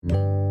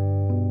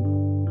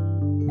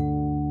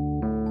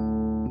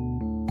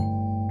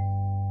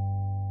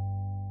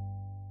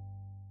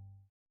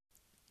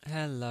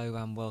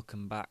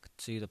welcome back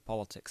to the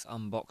Politics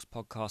Unboxed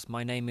podcast.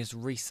 My name is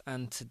Reese,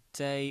 and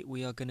today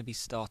we are going to be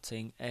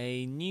starting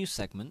a new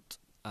segment.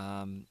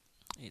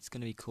 It's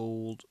going to be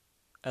called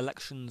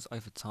Elections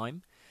Over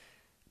Time,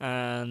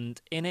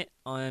 and in it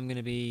I am going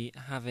to be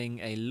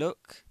having a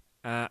look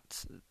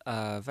at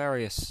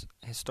various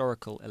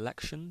historical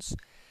elections,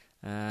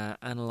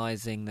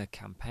 analysing the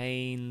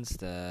campaigns,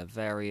 the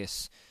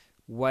various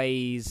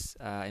ways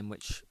in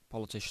which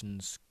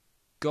politicians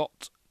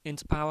got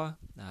into power,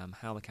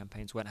 how the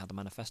campaigns went, how the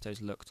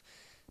manifestos looked,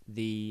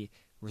 the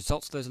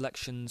results of those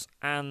elections,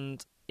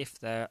 and if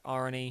there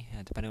are any,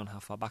 depending on how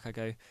far back I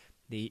go,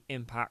 the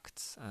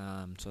impacts,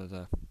 so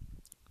the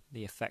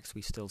effects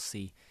we still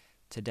see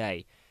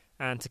today.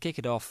 And to kick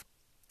it off,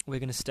 we're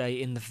going to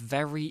stay in the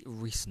very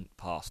recent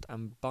past,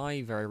 and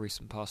by very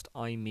recent past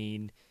I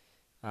mean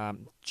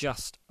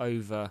just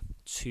over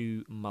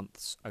 2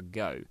 months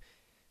ago.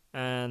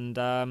 And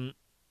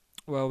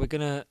we're going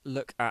to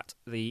look at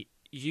the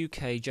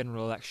UK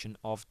general election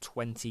of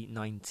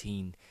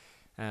 2019,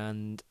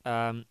 and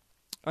I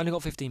only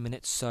got 15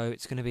 minutes, so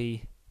it's going to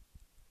be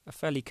a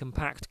fairly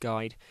compact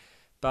guide,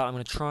 but I'm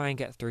going to try and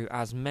get through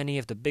as many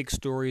of the big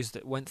stories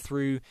that went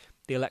through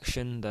the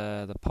election,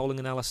 the polling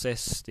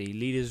analysis, the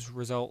leaders'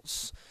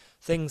 results,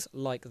 things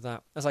like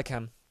that, as I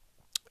can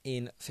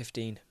in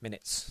 15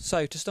 minutes.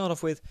 So to start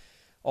off with,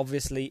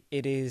 obviously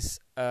it is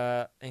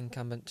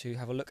incumbent to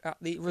have a look at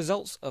the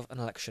results of an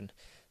election.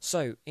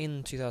 So,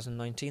 in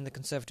 2019, the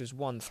Conservatives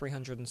won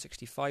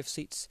 365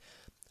 seats,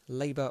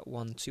 Labour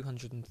won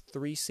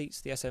 203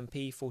 seats, the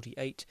SNP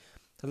 48,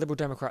 the Liberal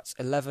Democrats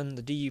 11,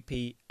 the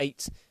DUP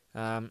 8,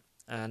 and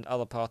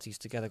other parties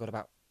together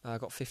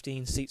got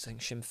 15 seats. I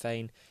think Sinn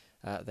Féin,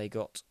 they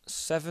got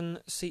 7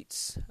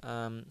 seats.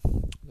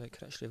 They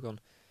could actually have gone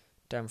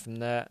down from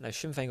there. No,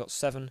 Sinn Féin got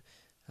 7.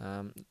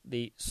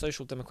 The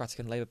Social Democratic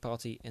and Labour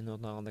Party in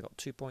Northern Ireland, they got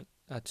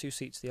 2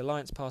 seats. The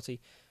Alliance Party,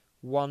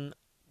 1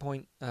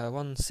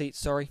 seat,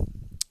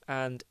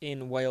 and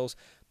in Wales,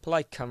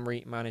 Plaid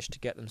Cymru managed to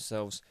get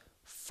themselves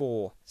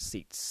 4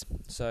 seats.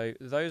 So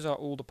those are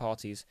all the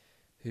parties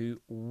who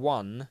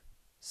won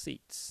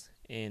seats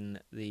in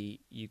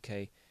the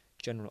UK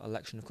general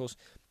election. Of course,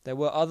 there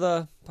were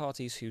other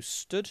parties who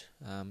stood,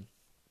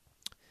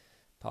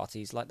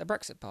 parties like the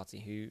Brexit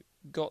Party, who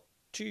got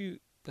 2%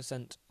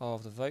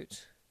 of the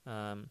vote,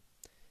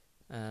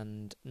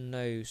 and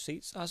no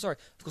seats. Of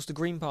course, the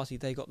Green Party,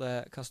 they got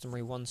their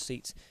customary 1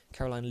 seat.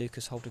 Caroline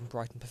Lucas holding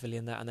Brighton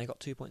Pavilion there, and they got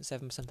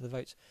 2.7% of the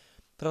votes.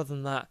 But other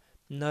than that,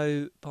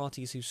 no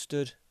parties who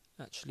stood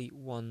actually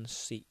won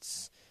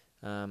seats.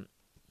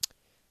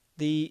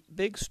 The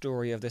big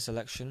story of this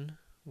election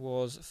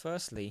was,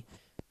 firstly,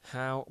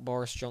 how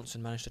Boris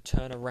Johnson managed to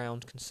turn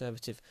around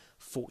Conservative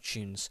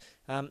fortunes.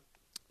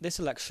 This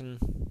election,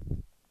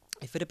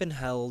 if it had been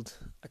held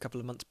a couple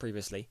of months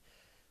previously,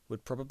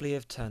 would probably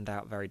have turned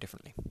out very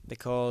differently.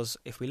 Because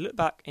if we look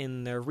back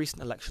in the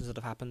recent elections that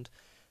have happened,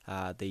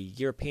 the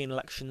European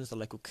elections, the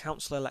local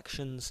council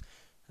elections,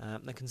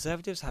 the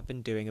Conservatives have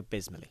been doing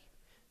abysmally.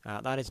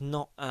 That is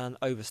not an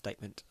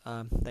overstatement.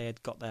 They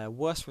had got their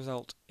worst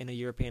result in a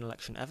European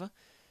election ever.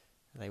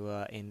 They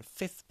were in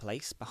 5th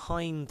place,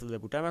 behind the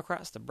Liberal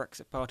Democrats, the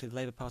Brexit Party, the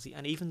Labour Party,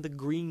 and even the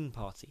Green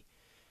Party.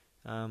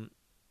 For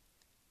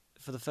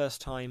the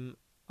first time,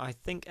 I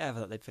think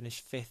ever, that they'd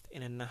finished 5th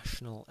in a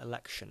national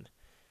election.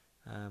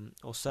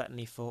 Or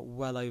certainly for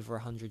well over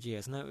 100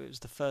 years. No, it was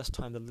the first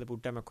time the Liberal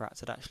Democrats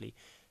had actually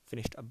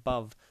finished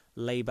above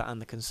Labour and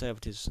the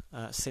Conservatives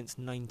since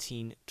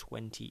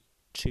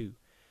 1922.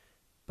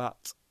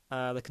 But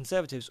the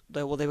Conservatives,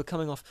 they were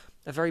coming off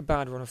a very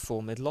bad run of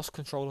form. They'd lost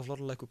control of a lot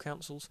of local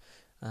councils.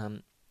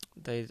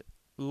 They'd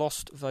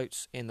lost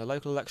votes in the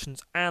local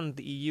elections and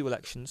the EU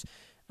elections.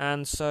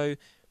 And so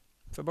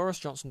for Boris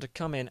Johnson to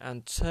come in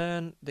and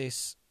turn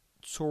this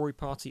Tory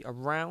party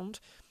around,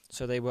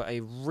 so they were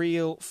a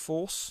real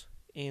force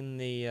in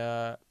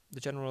the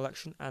general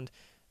election, and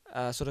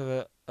sort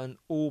of an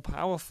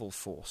all-powerful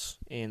force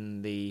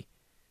in the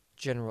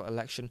general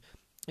election.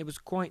 It was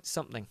quite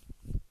something.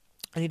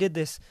 And he did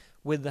this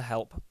with the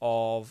help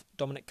of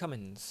Dominic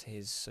Cummings,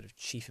 his sort of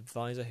chief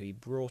advisor, who he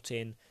brought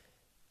in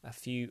a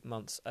few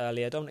months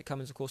earlier. Dominic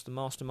Cummings, of course, the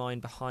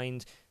mastermind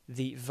behind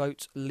the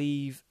Vote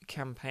Leave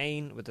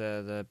campaign with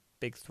the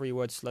big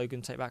 3-word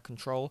slogan, Take Back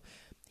Control.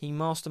 He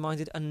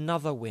masterminded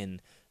another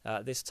win,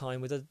 this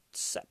time with a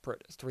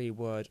separate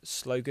 3-word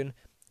slogan,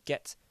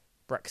 Get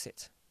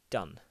Brexit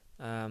Done.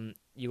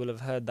 You will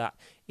have heard that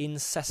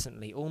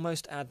incessantly,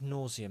 almost ad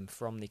nauseum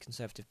from the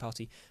Conservative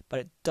Party, but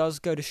it does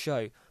go to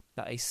show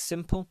that a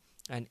simple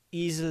and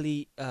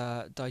easily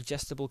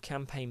digestible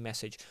campaign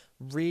message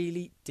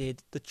really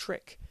did the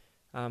trick.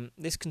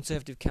 This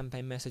Conservative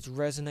campaign message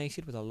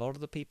resonated with a lot of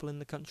the people in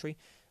the country,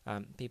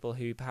 people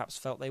who perhaps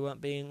felt they weren't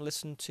being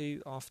listened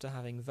to after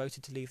having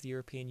voted to leave the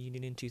European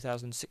Union in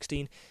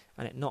 2016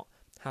 and it not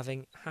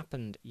having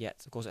happened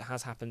yet. Of course, it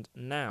has happened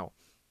now.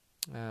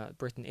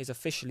 Britain is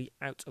officially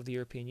out of the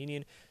European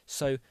Union,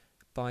 so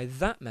by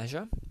that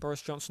measure,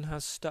 Boris Johnson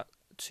has stuck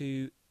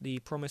to the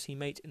promise he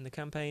made in the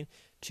campaign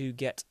to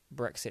get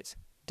Brexit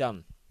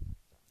done.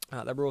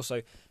 There were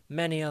also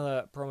many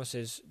other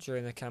promises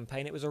during the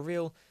campaign. It was a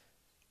real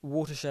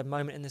watershed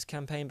moment in this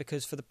campaign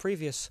because for the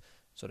previous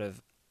sort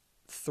of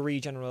 3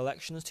 general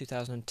elections,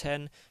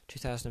 2010,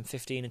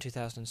 2015 and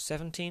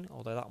 2017,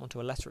 although that one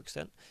to a lesser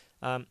extent,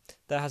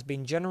 there has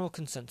been general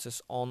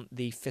consensus on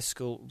the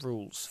fiscal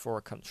rules for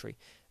a country.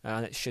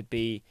 And it should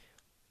be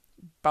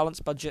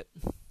balanced budget,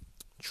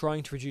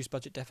 trying to reduce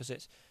budget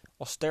deficits,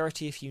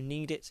 austerity if you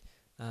need it,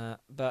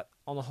 but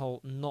on the whole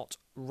not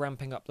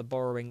ramping up the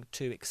borrowing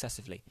too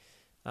excessively.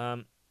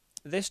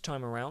 This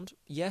time around,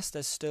 yes,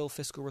 there's still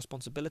fiscal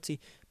responsibility,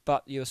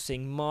 but you're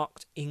seeing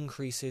marked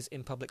increases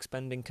in public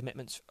spending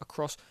commitments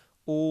across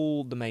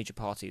all the major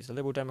parties. The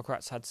Liberal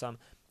Democrats had some,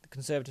 the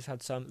Conservatives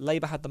had some,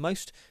 Labour had the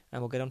most,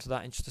 and we'll get onto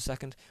that in just a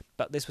second.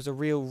 But this was a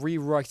real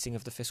rewriting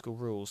of the fiscal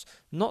rules.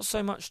 Not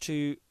so much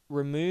to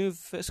remove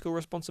fiscal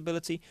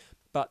responsibility,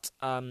 but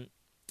an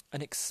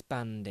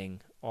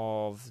expanding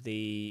of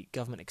the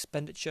government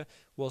expenditure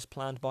was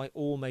planned by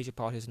all major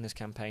parties in this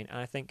campaign, and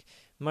I think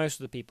most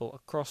of the people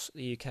across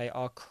the UK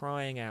are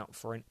crying out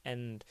for an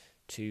end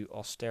to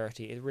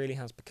austerity. It really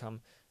has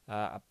become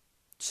a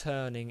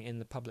turning in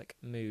the public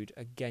mood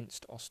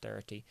against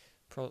austerity,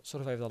 sort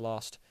of over the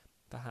last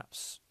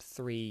perhaps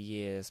 3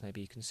 years.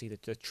 Maybe you can see the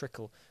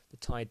trickle, the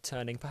tide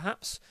turning,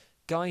 perhaps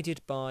guided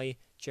by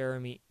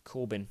Jeremy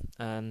Corbyn.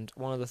 And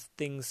one of the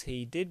things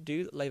he did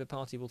do that Labour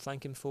Party will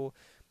thank him for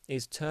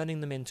is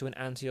turning them into an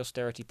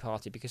anti-austerity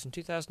party, because in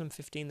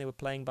 2015 they were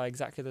playing by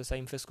exactly the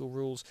same fiscal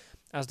rules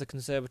as the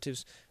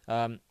Conservatives.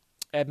 Ed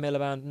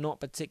Miliband, not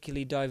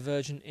particularly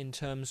divergent in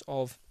terms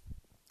of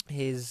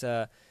his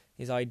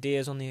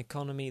ideas on the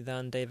economy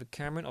than David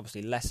Cameron,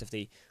 obviously less of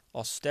the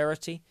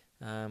austerity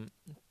and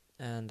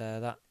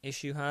that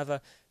issue. However,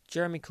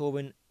 Jeremy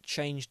Corbyn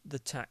changed the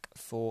tack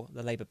for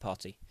the Labour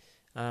Party.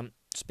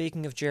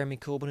 Speaking of Jeremy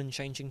Corbyn and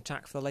changing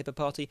tack for the Labour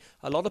Party,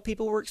 a lot of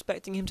people were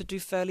expecting him to do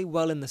fairly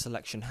well in this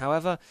election.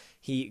 However,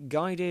 he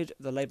guided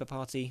the Labour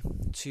Party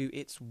to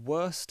its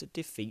worst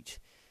defeat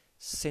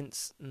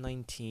since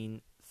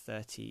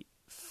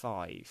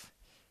 1935.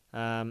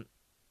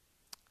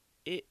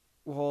 It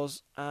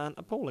was an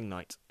appalling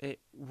night. It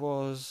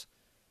was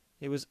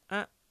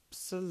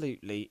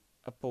absolutely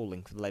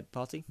appalling for the Labour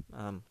Party.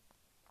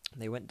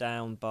 They went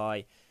down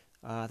by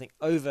I think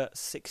over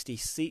 60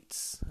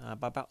 seats,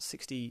 by about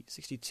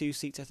 62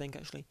 seats, I think,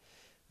 actually,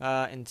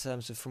 in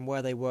terms of from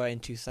where they were in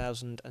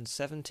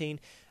 2017.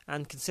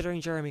 And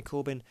considering Jeremy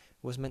Corbyn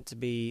was meant to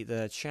be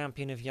the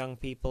champion of young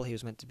people, he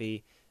was meant to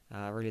be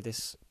really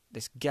this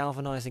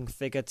galvanising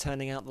figure,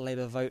 turning out the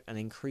Labour vote and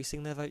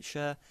increasing their vote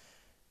share,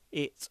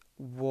 it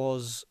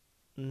was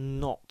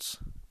not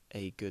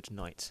a good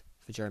night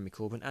for Jeremy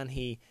Corbyn, and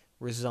he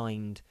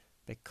resigned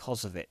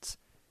because of it.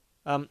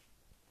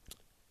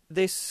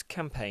 This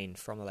campaign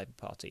from the Labour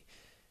Party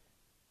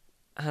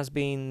has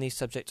been the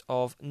subject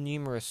of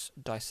numerous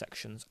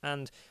dissections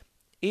and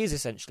is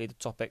essentially the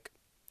topic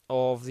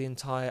of the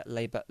entire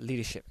Labour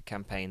leadership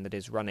campaign that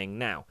is running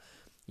now.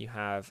 You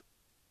have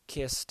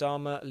Keir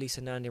Starmer,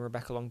 Lisa Nandy and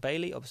Rebecca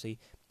Long-Bailey obviously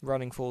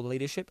running for the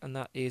leadership, and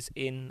that is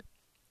in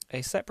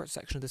a separate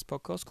section of this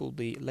podcast called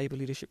the Labour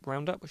Leadership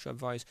Roundup, which I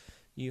advise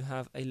you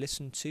have a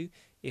listen to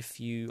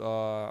if you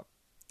are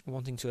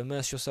wanting to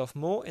immerse yourself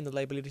more in the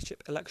Labour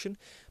leadership election.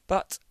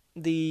 But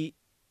the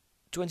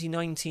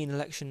 2019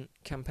 election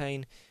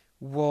campaign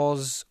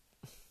was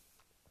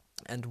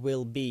and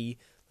will be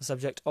the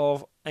subject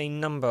of a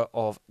number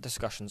of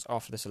discussions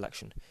after this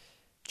election.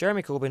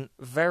 Jeremy Corbyn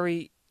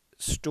very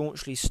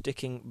staunchly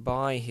sticking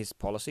by his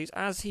policies,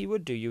 as he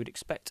would do. You would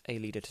expect a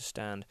leader to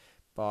stand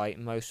by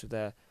most of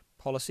their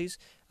policies.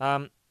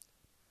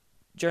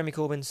 Jeremy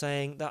Corbyn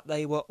saying that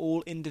they were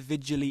all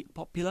individually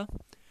popular,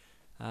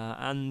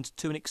 and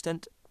to an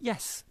extent,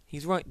 yes,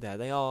 he's right there.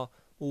 They are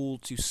all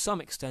to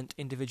some extent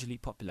individually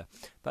popular.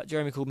 But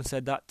Jeremy Corbyn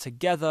said that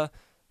together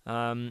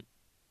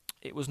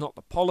it was not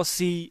the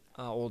policy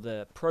or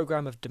the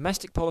programme of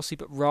domestic policy,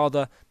 but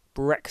rather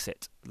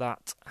Brexit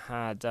that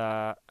had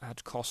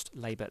cost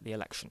Labour the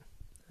election.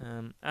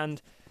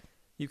 And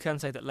you can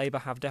say that Labour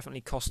have definitely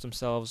cost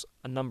themselves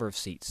a number of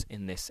seats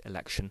in this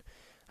election.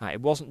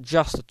 It wasn't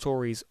just the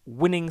Tories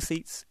winning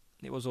seats,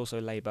 it was also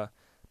Labour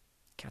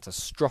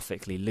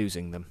catastrophically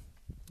losing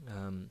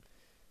them.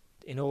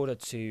 In order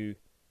to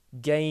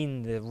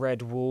gain the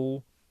red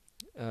wall,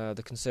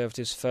 the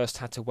Conservatives first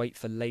had to wait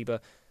for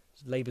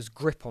Labour's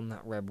grip on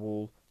that red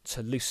wall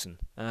to loosen,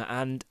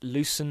 and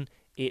loosen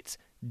it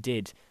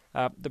did.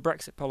 The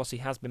Brexit policy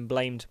has been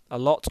blamed a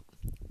lot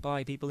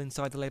by people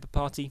inside the Labour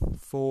Party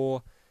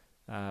for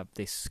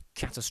this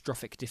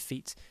catastrophic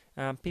defeat.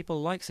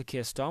 People like Sir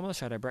Keir Starmer, the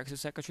Shadow Brexit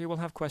Secretary, will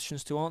have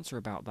questions to answer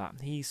about that.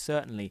 He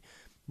certainly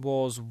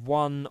was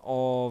one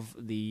of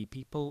the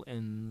people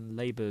in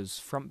Labour's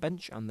front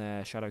bench and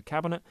their shadow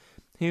cabinet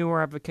who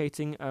were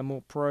advocating a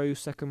more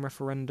pro-second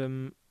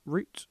referendum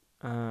route,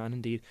 and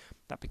indeed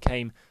that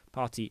became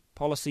party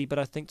policy. But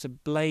I think to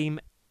blame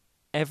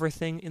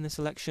everything in this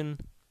election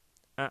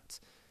at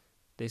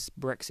this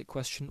Brexit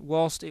question,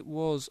 whilst it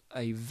was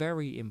a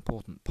very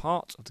important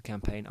part of the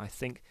campaign, I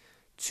think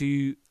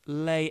to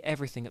lay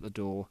everything at the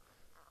door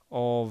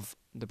of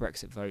the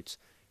Brexit vote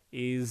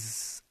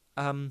is,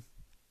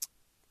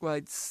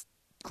 it's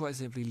quite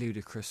simply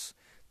ludicrous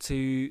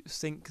to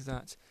think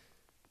that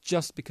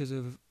just because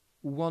of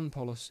one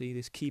policy,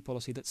 this key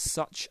policy, that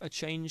such a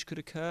change could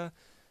occur.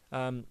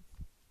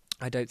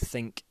 I don't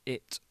think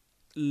it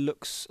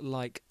looks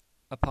like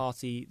a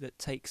party that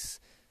takes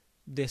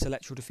this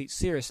electoral defeat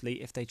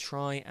seriously if they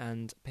try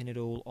and pin it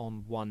all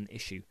on one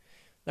issue.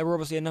 There were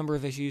obviously a number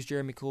of issues.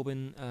 Jeremy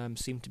Corbyn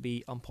seemed to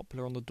be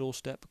unpopular on the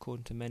doorstep,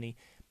 according to many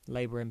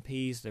Labour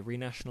MPs. The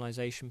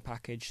renationalisation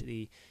package,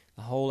 the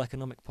whole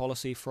economic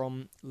policy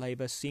from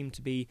Labour seemed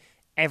to be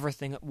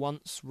everything at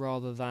once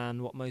rather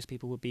than what most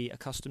people would be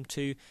accustomed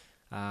to.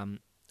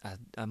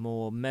 A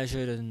more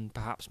measured and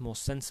perhaps more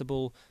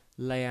sensible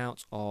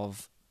layout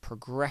of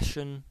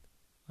progression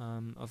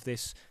of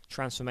this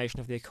transformation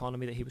of the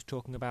economy that he was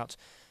talking about.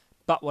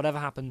 But whatever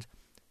happened,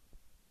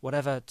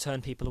 whatever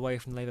turned people away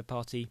from the Labour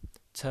Party,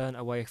 turn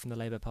away from the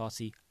Labour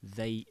Party,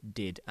 they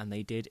did. And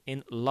they did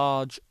in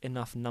large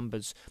enough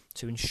numbers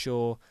to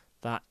ensure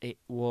that it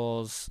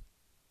was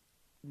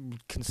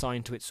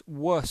consigned to its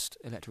worst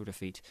electoral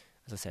defeat,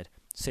 as I said,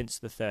 since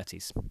the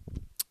 30s.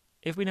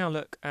 If we now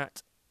look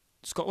at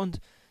Scotland,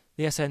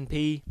 the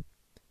SNP,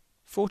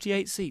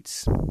 48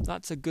 seats.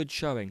 That's a good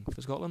showing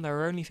for Scotland. There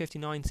are only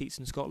 59 seats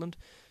in Scotland,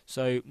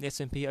 so the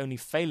SNP only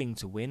failing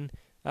to win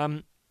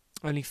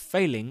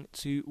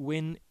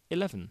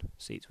 11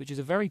 seats, which is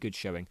a very good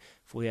showing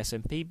for the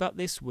SNP, but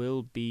this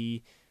will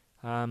be,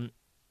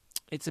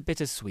 it's a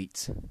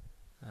bittersweet,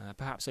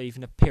 perhaps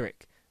even a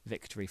Pyrrhic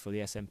victory for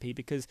the SNP,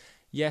 because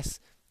yes,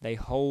 they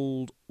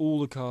hold all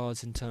the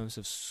cards in terms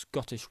of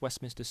Scottish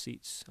Westminster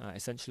seats,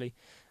 essentially,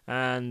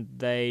 and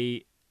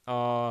they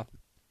are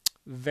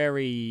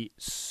very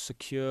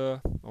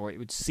secure, or it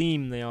would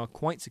seem they are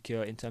quite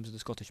secure in terms of the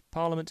Scottish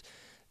Parliament.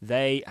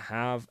 They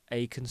have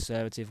a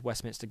Conservative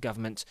Westminster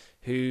government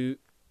who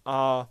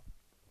are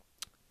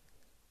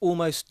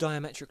almost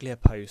diametrically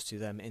opposed to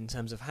them in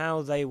terms of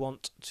how they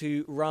want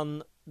to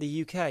run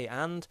the UK,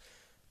 and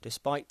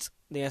despite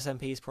the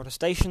SNP's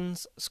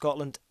protestations,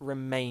 Scotland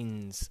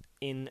remains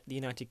in the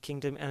United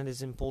Kingdom, and it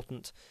is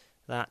important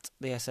that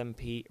the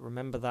SNP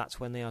remember that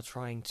when they are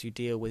trying to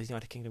deal with the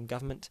United Kingdom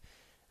government.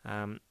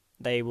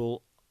 They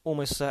will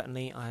almost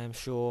certainly, I am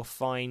sure,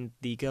 find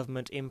the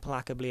government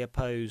implacably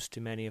opposed to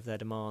many of their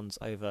demands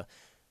over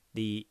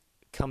the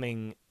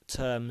coming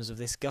terms of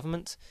this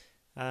government,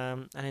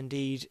 and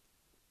indeed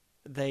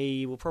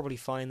they will probably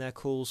find their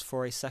calls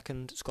for a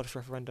second Scottish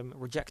referendum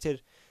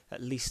rejected,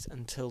 at least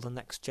until the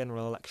next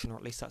general election, or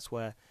at least that's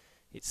where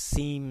it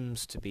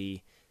seems to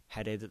be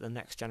headed, that the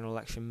next general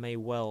election may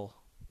well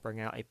bring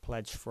out a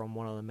pledge from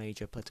one of the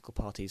major political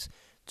parties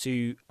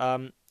to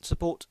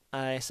support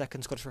a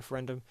second Scottish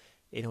referendum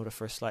in order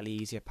for a slightly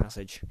easier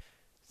passage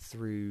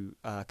through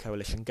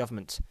coalition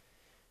government.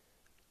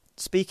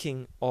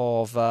 Speaking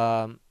of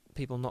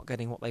people not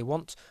getting what they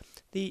want,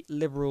 the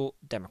Liberal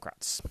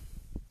Democrats.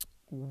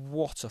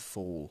 What a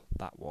fall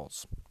that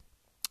was.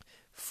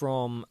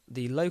 From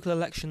the local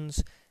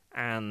elections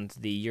and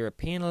the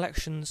European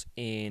elections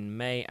in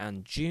May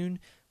and June,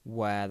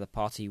 where the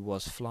party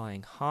was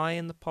flying high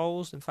in the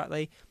polls. In fact,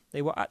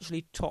 they were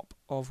actually top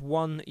of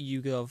one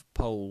YouGov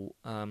poll.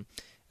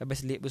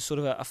 Basically, it was sort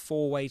of a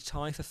four-way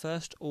tie for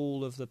first.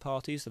 All of the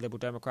parties, the Liberal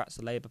Democrats,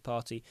 the Labour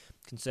Party,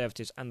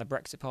 Conservatives and the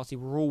Brexit Party,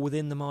 were all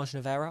within the margin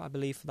of error, I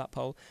believe, for that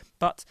poll.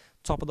 But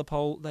top of the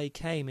poll they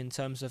came in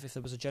terms of if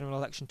there was a general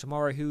election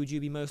tomorrow, who would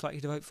you be most likely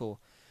to vote for?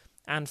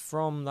 And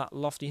from that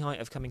lofty height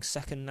of coming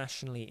second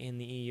nationally in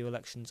the EU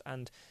elections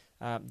and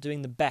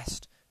doing the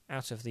best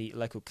out of the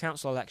local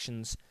council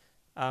elections,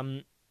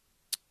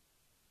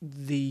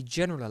 the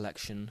general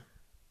election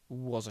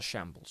was a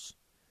shambles.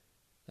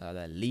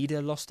 Their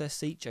leader lost their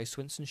seat, Jo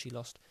Swinson. She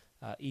lost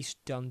East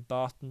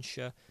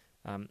Dunbartonshire.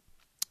 The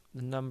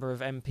number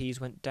of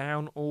MPs went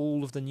down.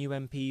 All of the new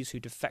MPs who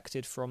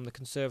defected from the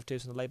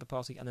Conservatives and the Labour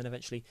Party, and then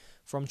eventually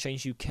from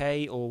Change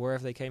UK or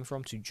wherever they came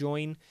from to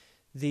join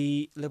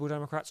the Liberal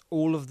Democrats,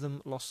 all of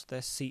them lost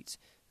their seat.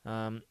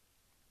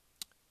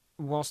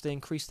 Whilst they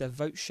increased their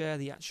vote share,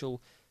 the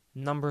actual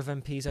number of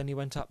MPs only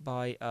went up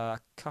by a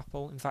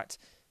couple. In fact,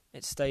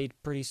 it stayed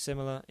pretty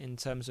similar in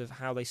terms of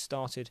how they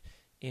started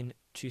in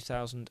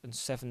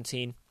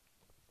 2017.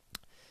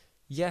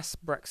 Yes,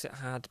 Brexit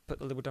had put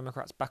the Liberal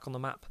Democrats back on the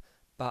map,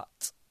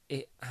 but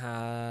it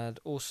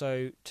had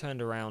also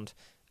turned around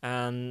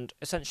and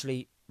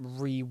essentially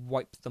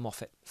re-wiped them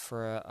off it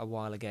for a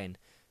while again.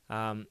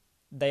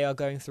 They are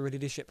going through a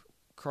leadership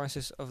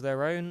crisis of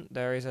their own.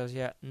 There is as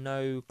yet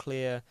no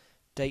clear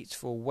date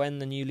for when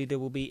the new leader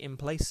will be in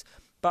place,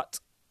 but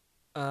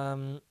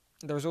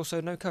there is also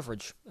no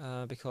coverage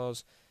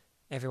because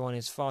everyone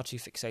is far too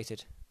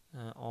fixated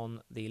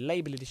on the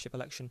Labour leadership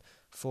election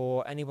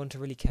for anyone to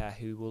really care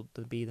who will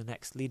be the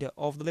next leader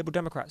of the Liberal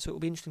Democrats. So it will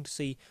be interesting to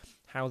see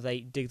how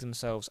they dig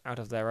themselves out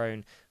of their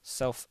own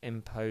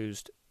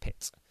self-imposed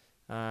pit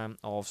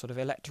of sort of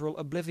electoral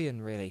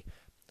oblivion, really.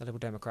 The Liberal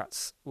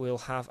Democrats will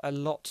have a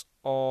lot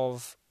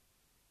of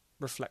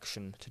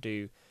reflection to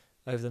do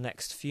over the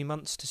next few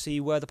months to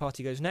see where the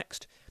party goes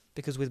next,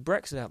 because with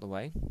Brexit out the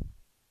way,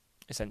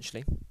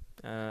 essentially,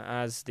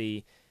 as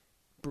the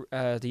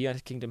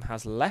United Kingdom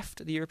has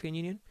left the European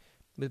Union,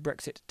 with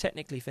Brexit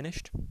technically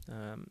finished,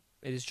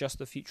 it is just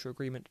the future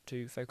agreement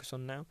to focus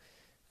on now.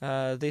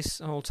 This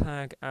whole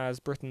tag as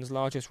Britain's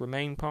largest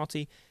Remain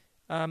party,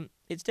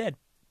 it's dead.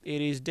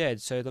 It is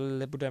dead, so the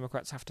Liberal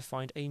Democrats have to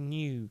find a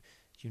new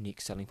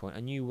unique selling point,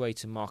 a new way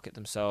to market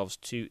themselves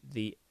to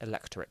the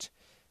electorate.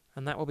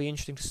 And that will be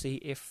interesting to see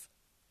if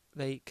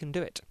they can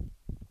do it.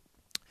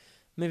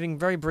 Moving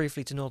very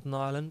briefly to Northern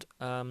Ireland,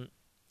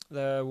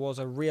 there was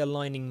a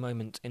realigning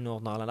moment in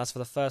Northern Ireland, as for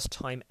the first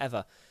time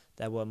ever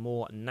there were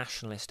more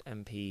nationalist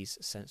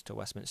MPs sent to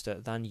Westminster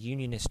than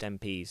unionist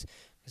MPs.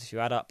 Because if you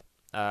add up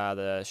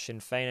the Sinn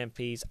Féin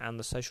MPs and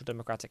the Social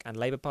Democratic and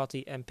Labour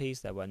Party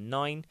MPs, there were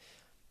 9,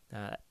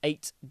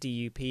 8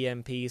 DUP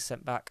MPs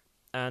sent back,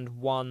 and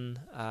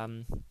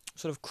 1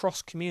 sort of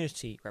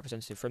cross-community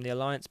representative from the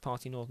Alliance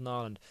Party Northern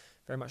Ireland,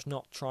 very much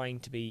not trying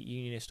to be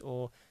unionist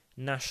or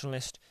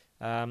nationalist,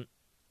 although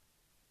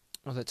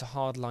it's a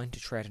hard line to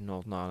tread in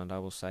Northern Ireland, I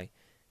will say.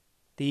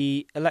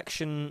 The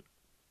election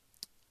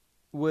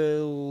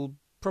will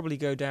probably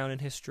go down in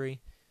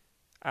history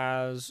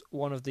as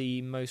one of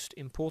the most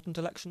important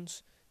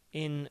elections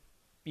in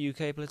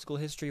UK political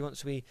history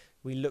once we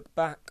look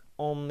back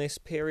on this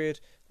period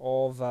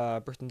of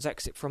Britain's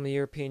exit from the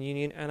European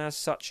Union, and as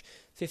such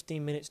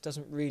 15 minutes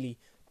doesn't really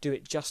do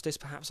it justice.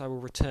 Perhaps I will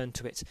return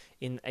to it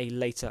in a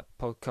later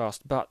podcast,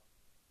 but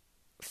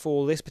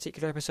for this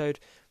particular episode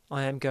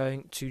I am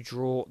going to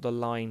draw the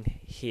line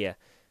here.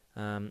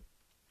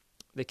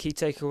 The key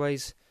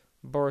takeaways: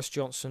 Boris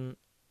Johnson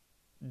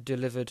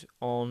delivered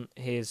on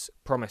his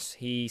promise.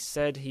 He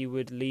said he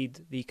would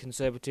lead the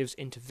Conservatives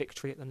into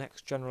victory at the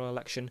next general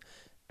election,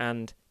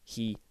 and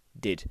he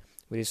did.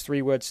 With his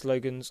 3-word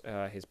slogans,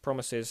 his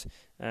promises,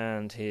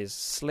 and his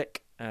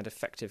slick and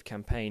effective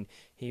campaign,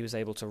 he was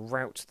able to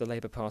rout the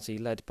Labour Party,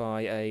 led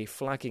by a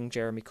flagging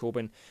Jeremy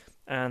Corbyn,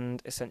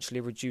 and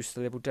essentially reduce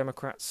the Liberal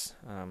Democrats,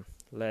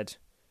 led,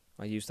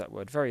 I use that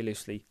word very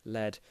loosely,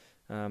 led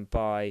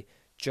by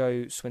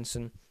Joe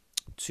Swinson,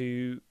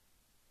 to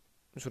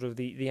sort of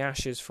the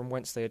ashes from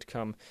whence they had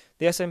come.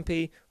 The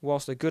SNP,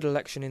 whilst a good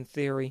election in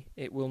theory,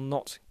 it will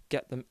not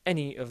get them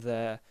any of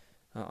their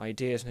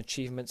ideas and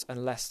achievements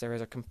unless there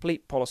is a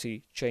complete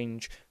policy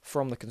change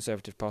from the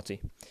Conservative Party.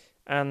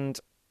 And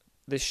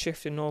this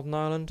shift in Northern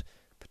Ireland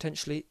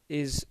potentially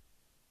is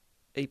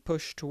a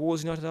push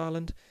towards United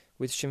Ireland,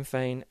 with Sinn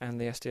Féin and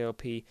the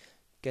SDLP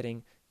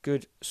getting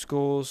good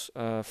scores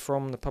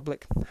from the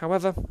public.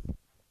 However,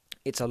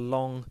 it's a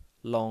long,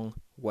 long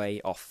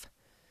way off.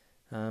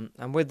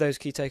 And with those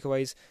key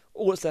takeaways,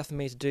 all that's left for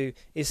me to do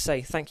is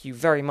say thank you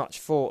very much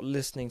for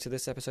listening to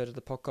this episode of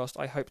the podcast.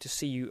 I hope to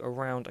see you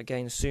around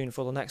again soon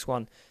for the next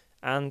one,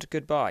 and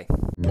goodbye.